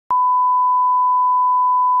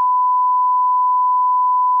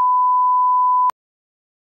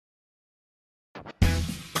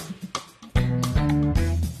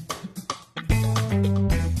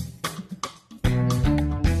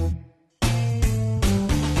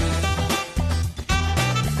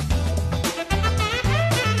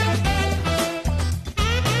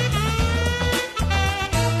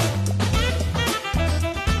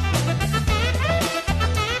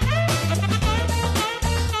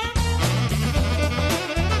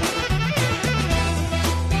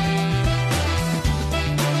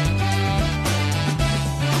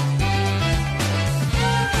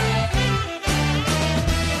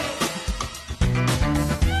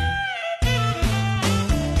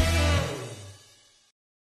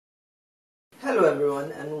Hello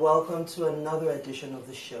everyone and welcome to another edition of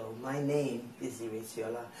the show. My name is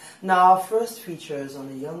Iretiola. Now our first feature is on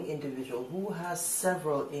a young individual who has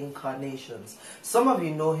several incarnations. Some of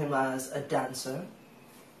you know him as a dancer,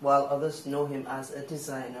 while others know him as a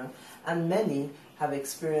designer, and many have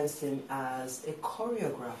experienced him as a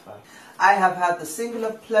choreographer. I have had the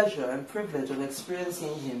singular pleasure and privilege of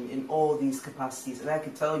experiencing him in all these capacities, and I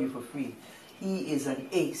can tell you for free, he is an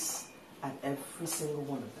ace at every single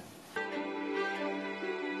one of them.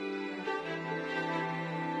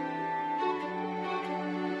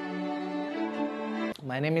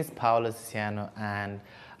 My name is Paolo Sisiano and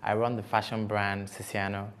I run the fashion brand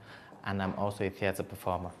Sisiano, and I'm also a theatre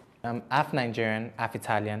performer. I'm half Nigerian, half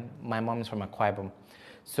Italian. My mom is from Akwa Ibom.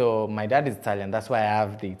 So my dad is Italian, that's why I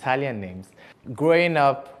have the Italian names. Growing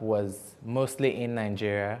up was mostly in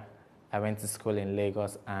Nigeria. I went to school in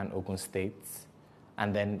Lagos and Ogun State,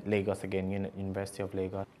 and then Lagos again, University of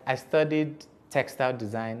Lagos. I studied textile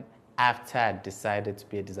design after I decided to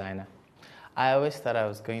be a designer. I always thought I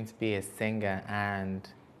was going to be a singer, and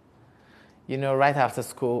right after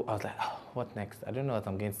school, I was like, oh, what next? I don't know what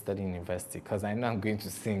I'm going to study in university because I know I'm going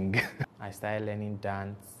to sing. I started learning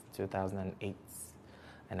dance 2008.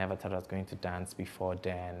 I never thought I was going to dance before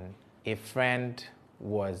then. A friend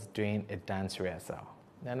was doing a dance rehearsal.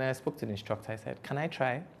 And I spoke to the instructor. I said, can I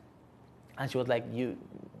try? And she was like,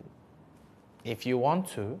 if you want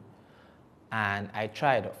to. And I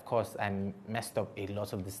tried. Of course, I messed up a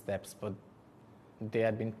lot of the steps, but they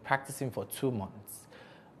had been practicing for 2 months.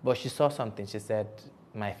 But she saw something. She said,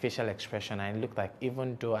 my facial expression, I looked like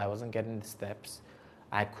even though I wasn't getting the steps,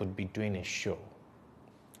 I could be doing a show.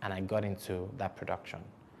 And I got into that production.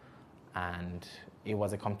 And it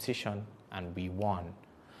was a competition, and we won.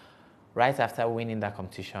 Right after winning that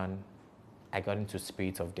competition, I got into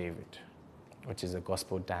Spirit of David, which is a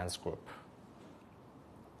gospel dance group.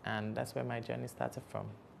 And that's where my journey started from.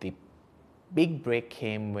 The big break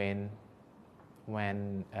came when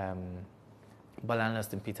Bola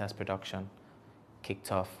Austin Peters' production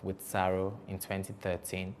kicked off with Saro in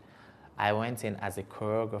 2013. I went in as a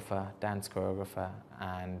choreographer, dance choreographer,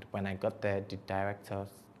 and when I got there, the director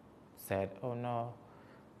said, oh no,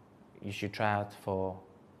 you should try out for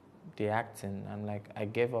the acting. I'm like, I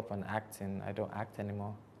gave up on acting. I don't act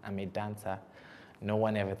anymore. I'm a dancer. No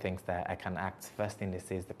one ever thinks that I can act. First thing they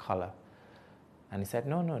say is the color. And he said,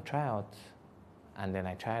 no, try out. And then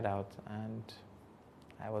I tried out, and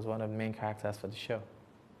I was one of the main characters for the show.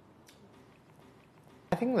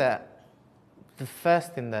 I think that the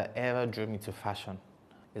first thing that ever drew me to fashion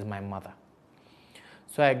is my mother.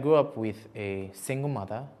 So I grew up with a single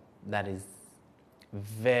mother that is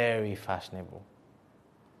very fashionable,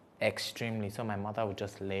 extremely. So my mother would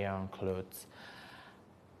just layer on clothes.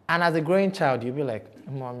 And as a growing child, you'd be like,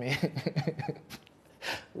 Mommy,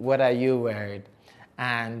 what are you wearing?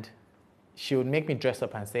 And she would make me dress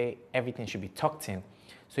up and say everything should be tucked in.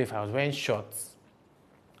 So if I was wearing shorts,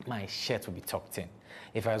 my shirt would be tucked in.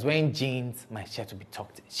 If I was wearing jeans, my shirt would be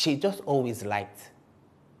tucked in. She just always liked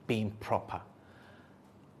being proper.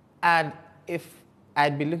 And if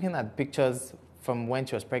I'd be looking at pictures from when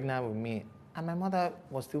she was pregnant with me, and my mother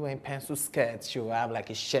was still wearing pencil skirts, she would have like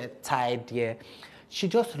a shirt tied here. She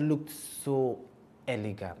just looked so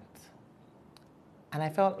elegant. And I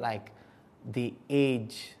felt like the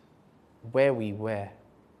age where we were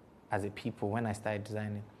as a people when I started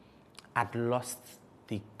designing had lost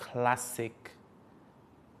the classic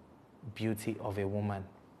beauty of a woman.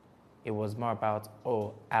 It was more about,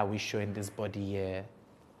 oh, are we showing this body here?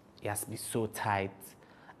 It has to be so tight.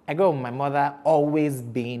 I grew up with my mother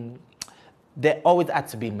there always had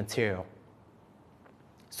to be material.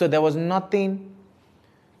 So there was nothing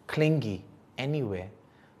clingy anywhere,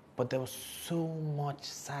 but there was so much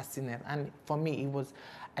sassiness. And for me, it was,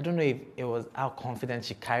 I don't know if it was how confident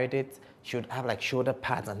she carried it. She would have like shoulder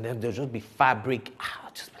pads, and then there'd just be fabric.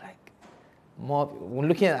 I'll just be like, Mom, when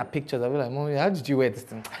looking at pictures, I'll be like, Mommy, how did you wear this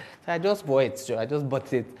thing? So I just wore it, so I just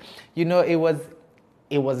bought it. It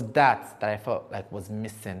was that I felt like was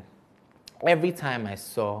missing. Every time I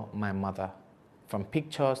saw my mother, from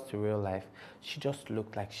pictures to real life, she just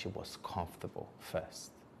looked like she was comfortable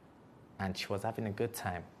first. And she was having a good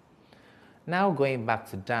time. Now going back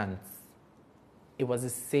to dance, it was the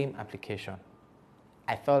same application.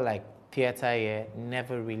 I felt like theater here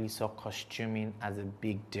never really saw costuming as a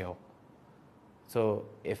big deal. So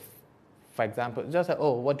if, for example, just like,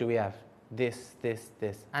 oh, what do we have? This.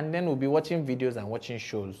 And then we'll be watching videos and watching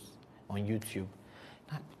shows on YouTube.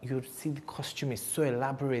 You'll see the costume is so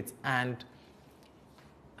elaborate, and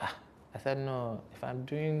I said, no, if I'm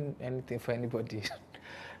doing anything for anybody,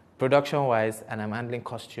 production-wise, and I'm handling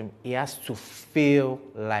costume, it has to feel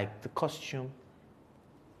like the costume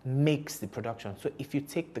makes the production. So if you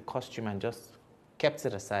take the costume and just kept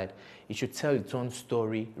it aside, it should tell its own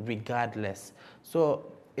story regardless.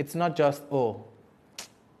 So it's not just, oh,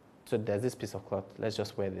 so there's this piece of cloth, let's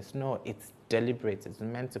just wear this. No, it's deliberate. It's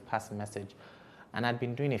meant to pass a message. And I'd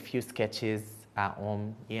been doing a few sketches at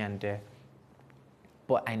home, here and there,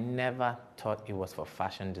 but I never thought it was for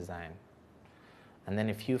fashion design. And then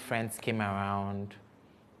a few friends came around.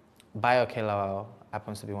 Iretiola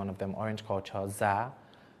happens to be one of them, Orange Culture, ZA.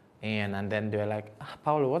 And then they were like,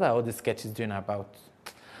 Paolo, what are all these sketches doing about?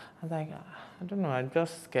 I was like, I don't know, I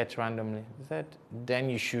just sketch randomly. He said, then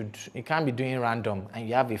you can't be doing random and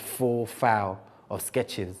you have a full file of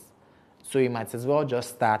sketches. So you might as well just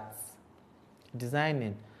start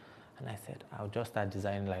designing. And I said, I'll just start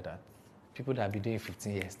designing like that. People that have been doing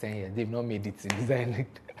 15 years, 10 years, they've not made it in designing.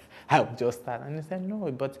 I'll just start. And they said,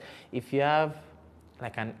 no, but if you have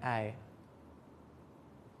like an eye,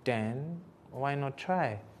 then why not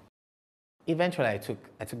try? Eventually, I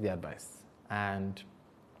took the advice, and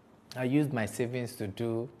I used my savings to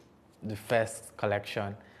do the first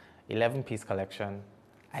collection, 11-piece collection.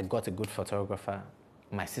 I got a good photographer.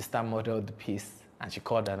 My sister modeled the piece, and she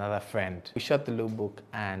called another friend. We shot the lookbook,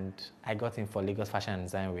 and I got in for Lagos Fashion and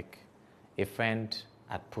Design Week. A friend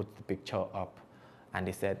had put the picture up, and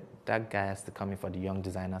they said, that guy has to come in for the Young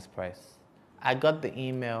Designers Prize. I got the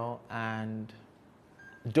email, and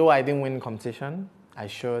though I didn't win the competition, I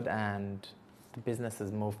showed, and the business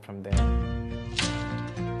has moved from there.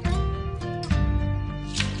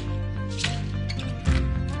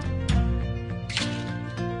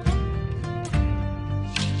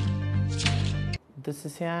 The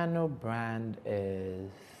Sisiano brand is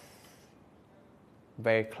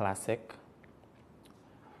very classic,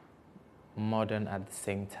 modern at the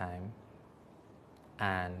same time,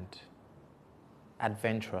 and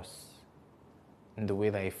adventurous in the way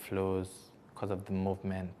that it flows because of the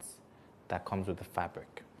movement that comes with the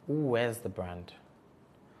fabric. Who wears the brand?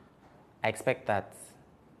 I expect that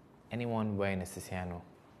anyone wearing a Sisiano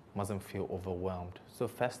mustn't feel overwhelmed. So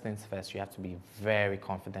first things first, you have to be very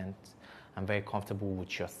confident and very comfortable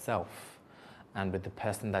with yourself and with the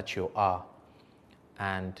person that you are.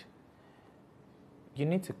 And you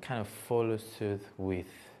need to kind of follow suit with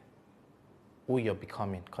who you're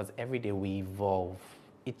becoming, because every day we evolve.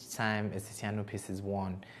 Each time a Sisiano piece is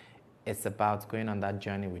worn, it's about going on that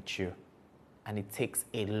journey with you. And it takes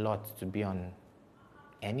a lot to be on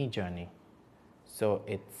any journey. So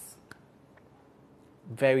it's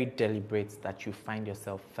very deliberate that you find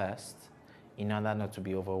yourself first in order not to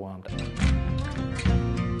be overwhelmed.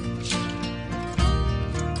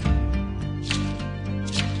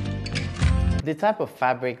 The type of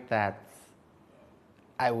fabric that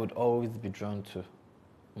I would always be drawn to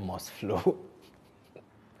must flow.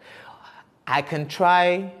 I can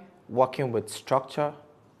try working with structure,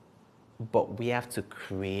 but we have to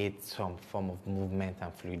create some form of movement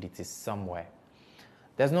and fluidity somewhere.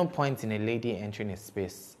 There's no point in a lady entering a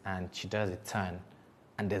space and she does a turn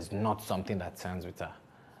and there's not something that turns with her.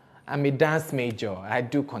 I'm a dance major, I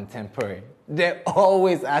do contemporary. There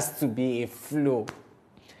always has to be a flow.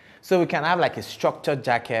 So we can have like a structured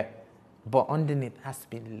jacket, but underneath has to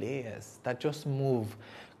be layers that just move.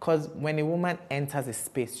 Because when a woman enters a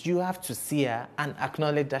space, you have to see her and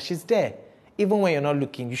acknowledge that she's there. Even when you're not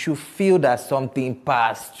looking, you should feel that something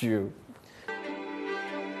passed you.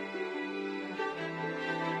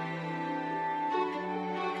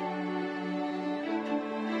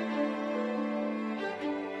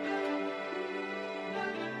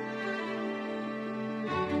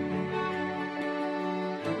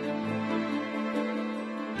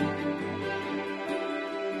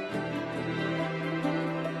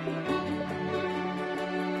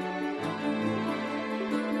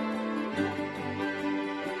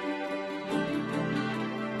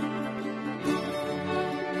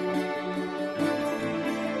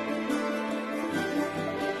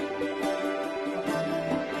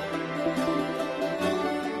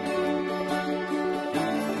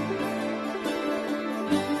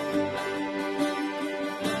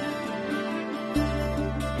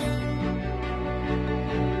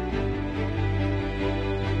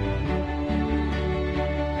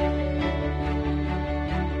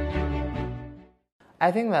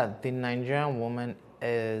 I think that the Nigerian woman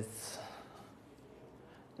is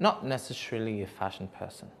not necessarily a fashion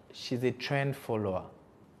person. She's a trend follower.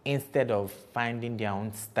 Instead of finding their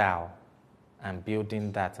own style and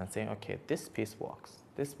building that and saying, okay, this piece works,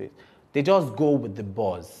 this piece. They just go with the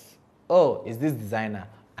buzz. Oh, is this designer?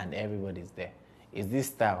 And everybody's there. Is this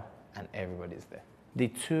style? And everybody's there. The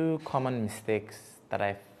two common mistakes that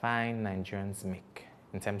I find Nigerians make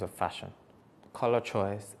in terms of fashion: color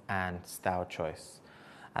choice and style choice.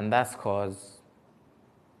 And that's because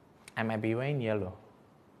I might be wearing yellow,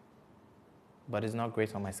 but it's not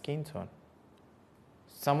great on my skin tone.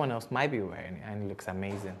 Someone else might be wearing it and it looks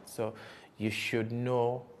amazing. So you should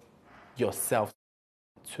know yourself.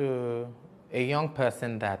 To a young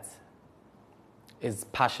person that is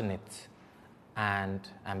passionate and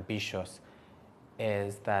ambitious,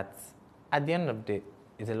 is that at the end of the day,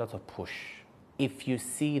 it's a lot of push. If you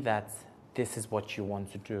see that this is what you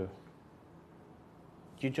want to do,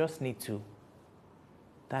 you just need to,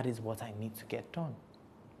 that is what I need to get done.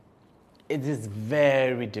 It is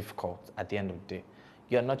very difficult at the end of the day.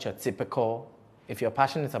 You're not your typical, if you're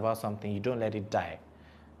passionate about something, you don't let it die.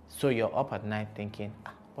 So you're up at night thinking,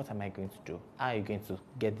 what am I going to do? How are you going to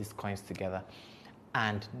get these coins together?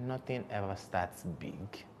 And nothing ever starts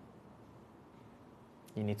big.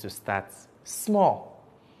 You need to start small.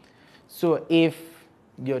 So if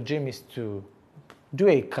your dream is to do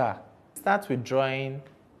a car, start with drawing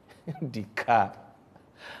the car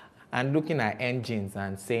and looking at engines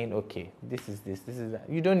and saying, okay, this is that.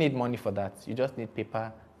 You don't need money for that. You just need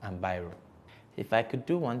paper and biro. If I could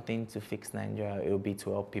do one thing to fix Nigeria, it would be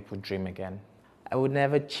to help people dream again. I would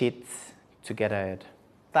never cheat to get ahead.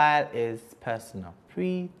 Style is personal.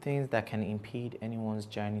 3 things that can impede anyone's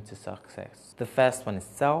journey to success. The first one is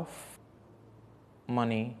self,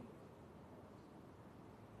 money,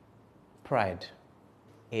 pride.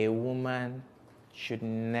 A woman should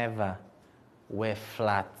never wear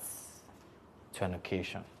flats to an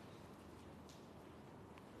occasion.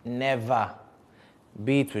 Never.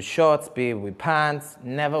 Be it with shorts, be it with pants,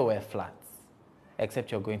 never wear flats,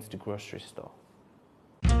 except you're going to the grocery store.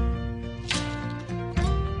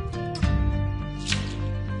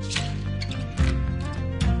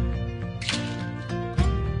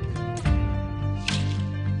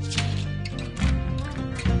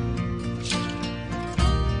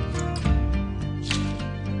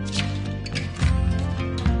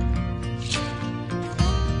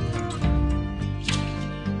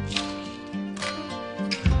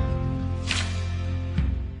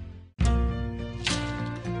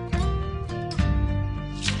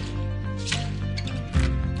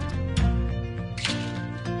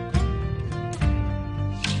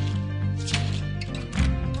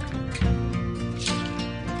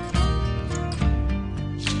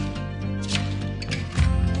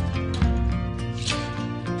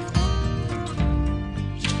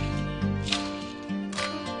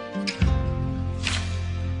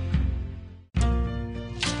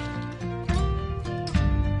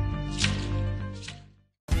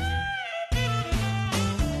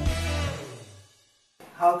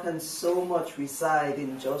 How can so much reside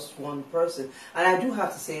in just one person? And I do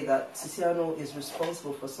have to say that Sisiano is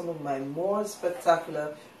responsible for some of my more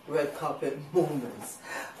spectacular red carpet moments.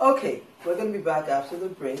 Okay, we're going to be back after the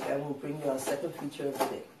break and we'll bring you our second feature of the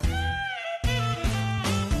day.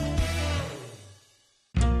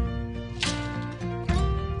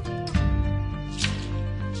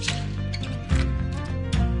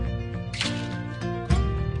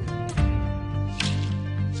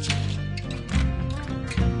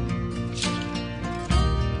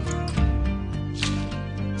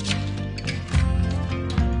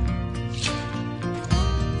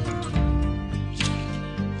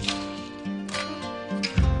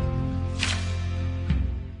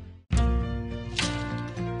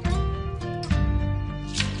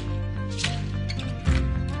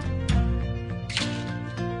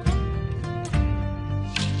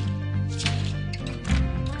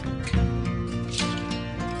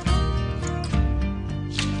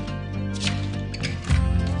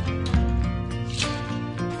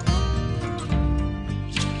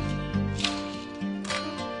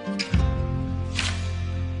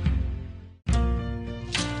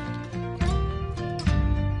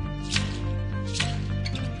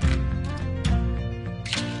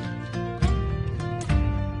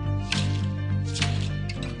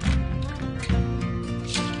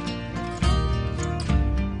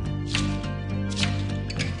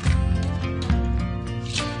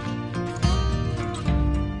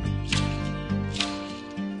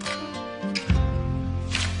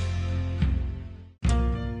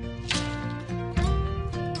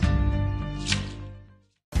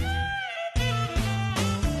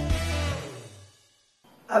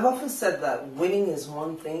 I've often said that winning is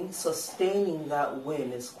one thing, sustaining that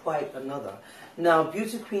win is quite another. Now,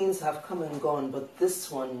 beauty queens have come and gone, but this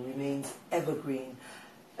one remains evergreen.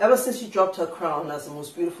 Ever since she dropped her crown as the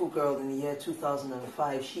most beautiful girl in the year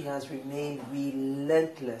 2005, she has remained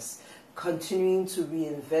relentless, continuing to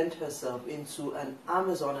reinvent herself into an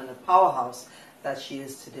Amazon and a powerhouse that she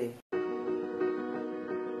is today.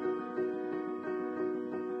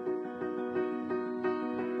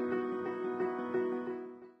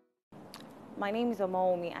 My name is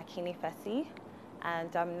Omowunmi Akinifesi,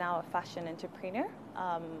 and I'm now a fashion entrepreneur,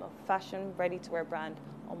 a fashion ready-to-wear brand,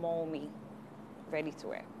 Omowunmi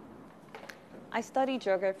Ready-to-Wear. I studied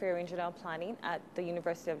geography and regional planning at the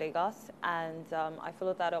University of Lagos, and I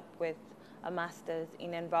followed that up with a master's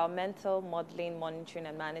in environmental modeling, monitoring,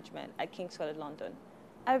 and management at King's College London.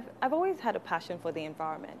 I've always had a passion for the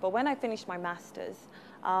environment, but when I finished my master's,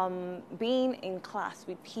 being in class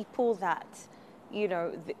with people that, you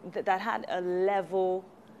know, that had a level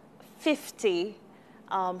 50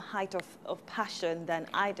 height of passion than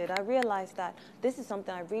I did, I realized that this is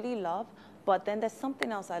something I really love, but then there's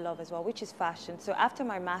something else I love as well, which is fashion. So after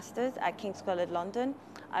my master's at King's College London,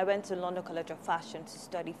 I went to London College of Fashion to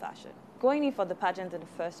study fashion. Going in for the pageant in the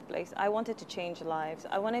first place, I wanted to change lives.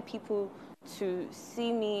 I wanted people to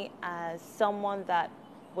see me as someone that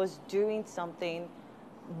was doing something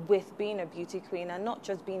with being a beauty queen and not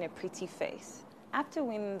just being a pretty face. After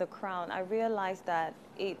winning the crown, I realized that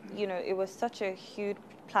it was such a huge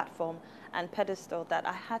platform and pedestal that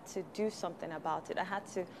I had to do something about it. I had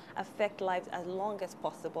to affect lives as long as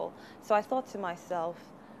possible. So I thought to myself,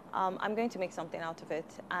 I'm going to make something out of it,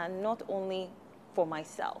 and not only for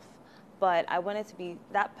myself, but I wanted to be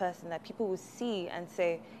that person that people would see and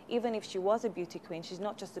say, even if she was a beauty queen, she's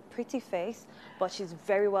not just a pretty face, but she's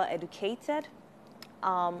very well educated,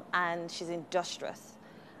 and she's industrious.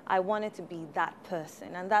 I wanted to be that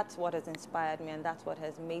person, and that's what has inspired me, and that's what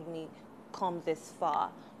has made me come this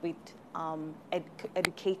far with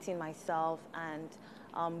educating myself and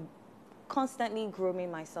constantly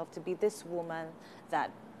grooming myself to be this woman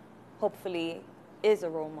that hopefully is a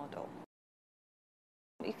role model.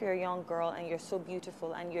 If you're a young girl and you're so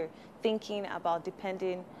beautiful and you're thinking about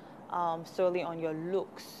depending solely on your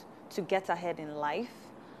looks to get ahead in life,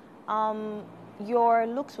 your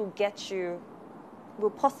looks will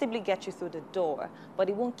possibly get you through the door, but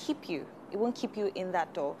it won't keep you. It won't keep you in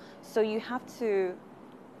that door. So you have to,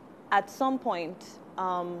 at some point,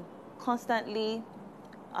 constantly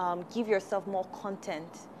give yourself more content.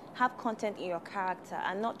 Have content in your character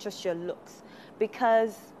and not just your looks,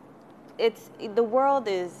 because the world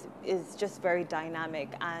is just very dynamic,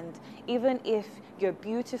 and even if you're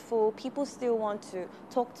beautiful, people still want to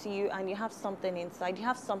talk to you, and you have something inside, you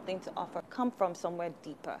have something to offer. Come from somewhere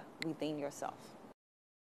deeper within yourself.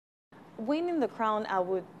 Winning the crown, I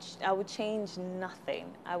would change nothing.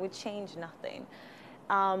 I would change nothing.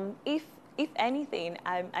 If anything,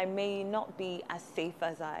 I may not be as safe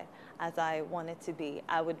as I wanted to be.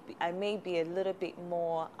 I may be a little bit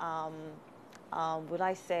more. Would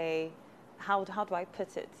I say? How do I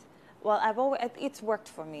put it? Well, it's worked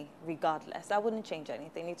for me regardless. I wouldn't change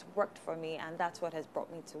anything. It's worked for me, and that's what has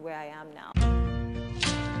brought me to where I am now.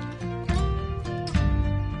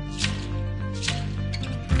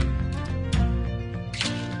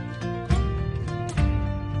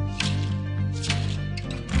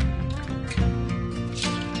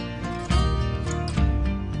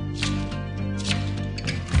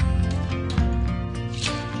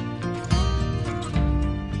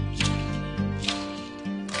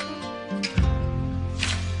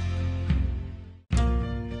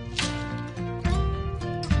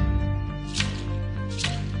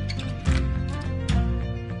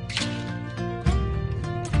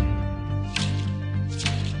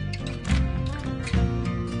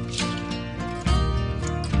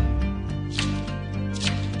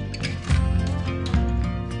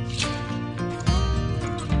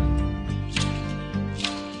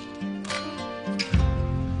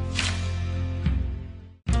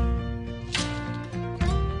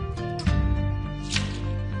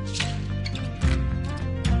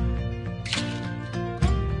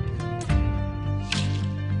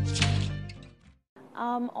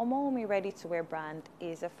 Omowunmi Ready-to-Wear brand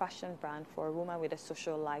is a fashion brand for a woman with a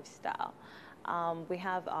social lifestyle. We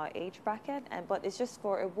have our age bracket, but it's just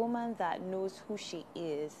for a woman that knows who she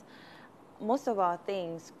is. Most of our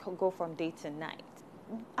things go from day to night.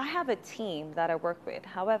 I have a team that I work with.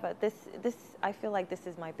 However, I feel like this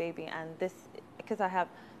is my baby, and because I have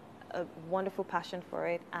a wonderful passion for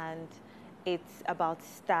it, and it's about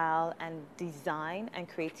style and design and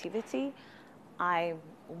creativity. I'm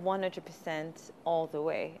 100% all the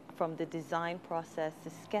way, from the design process to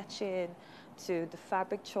sketching, to the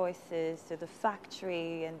fabric choices, to the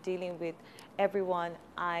factory and dealing with everyone.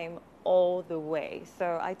 I'm all the way.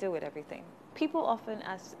 So I deal with everything. People often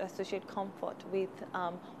associate comfort with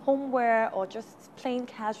homeware or just plain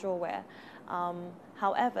casual wear.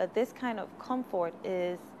 However, this kind of comfort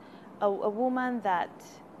is a woman that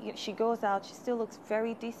she goes out, she still looks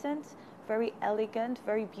very decent, very elegant,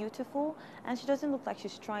 very beautiful, and she doesn't look like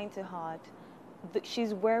she's trying too hard.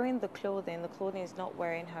 she's wearing the clothing is not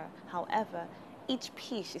wearing her. However, each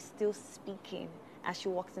piece is still speaking as she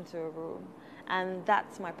walks into a room. And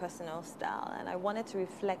that's my personal style. And I wanted to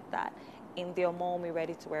reflect that in the Omowunmi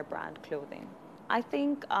ready-to-wear brand clothing. I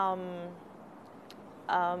think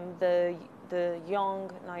the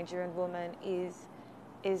young Nigerian woman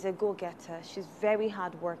is a go-getter. She's very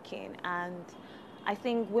hardworking, and I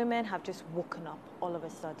think women have just woken up all of a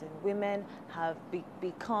sudden. Women have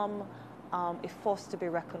become a force to be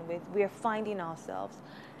reckoned with. We are finding ourselves.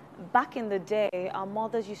 Back in the day, our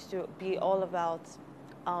mothers used to be all about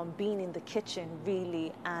being in the kitchen,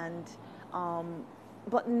 really, and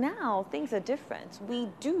but now things are different. We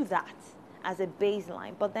do that as a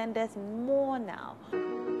baseline, but then there's more now.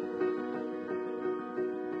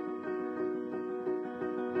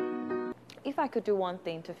 If I could do one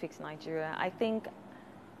thing to fix Nigeria, I think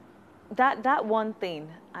that one thing,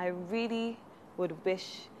 I really would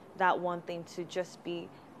wish that one thing to just be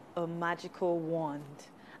a magical wand.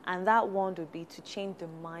 And that wand would be to change the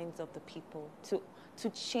minds of the people, to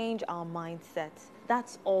change our mindsets.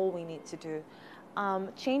 That's all we need to do.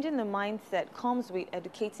 Changing the mindset comes with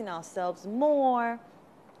educating ourselves more.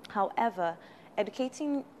 However,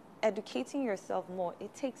 educating yourself more,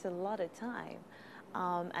 it takes a lot of time.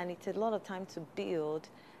 And it's a lot of time to build.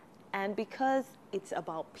 And because it's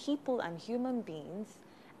about people and human beings,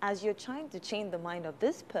 as you're trying to change the mind of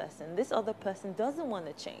this person, this other person doesn't want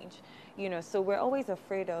to change. You know, so we're always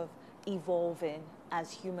afraid of evolving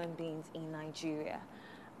as human beings in Nigeria.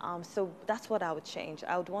 So that's what I would change.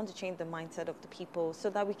 I would want to change the mindset of the people so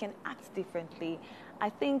that we can act differently. I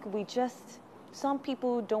think some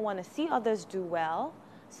people don't want to see others do well.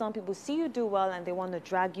 Some people see you do well and they want to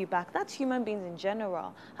drag you back. That's human beings in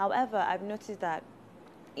general. However, I've noticed that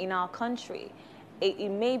in our country, it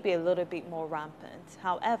may be a little bit more rampant.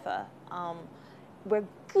 However, we're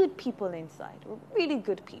good people inside. We're really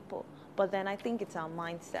good people. But then I think it's our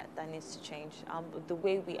mindset that needs to change, the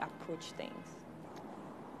way we approach things.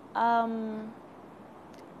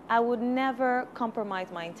 I would never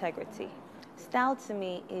compromise my integrity. Style to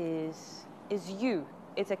me is you.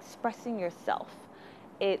 It's expressing yourself.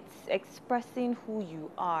 It's expressing who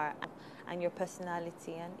you are and your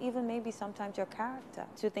personality, and even maybe sometimes your character.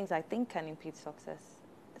 Two things I think can impede success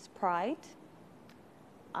is pride.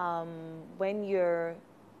 When you're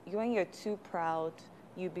too proud,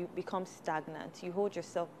 you become stagnant. You hold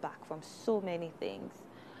yourself back from so many things.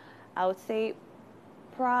 I would say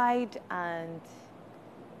pride and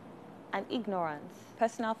ignorance.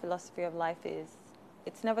 Personal philosophy of life is,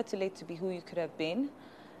 it's never too late to be who you could have been.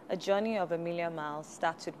 A journey of 1,000,000 miles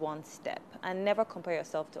starts with one step, and never compare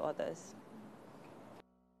yourself to others.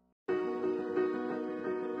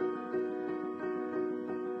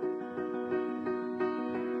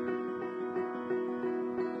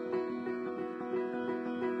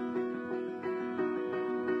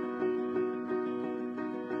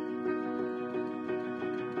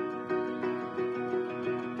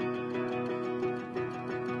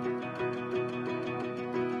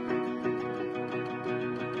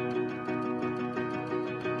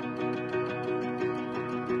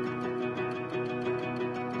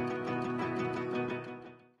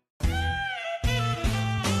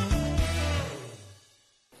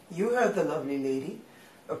 You heard the lovely lady.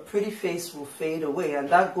 A pretty face will fade away, and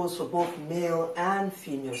that goes for both male and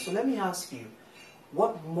female. So let me ask you,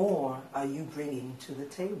 what more are you bringing to the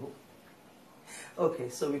table? Okay,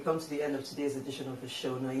 so we come to the end of today's edition of the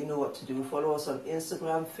show. Now you know what to do. Follow us on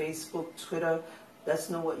Instagram, Facebook, Twitter. Let's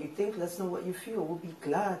know what you think. Let's know what you feel. We'll be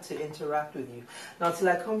glad to interact with you. Now, till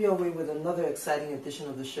I come your way with another exciting edition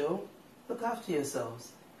of the show, look after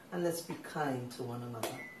yourselves and let's be kind to one another.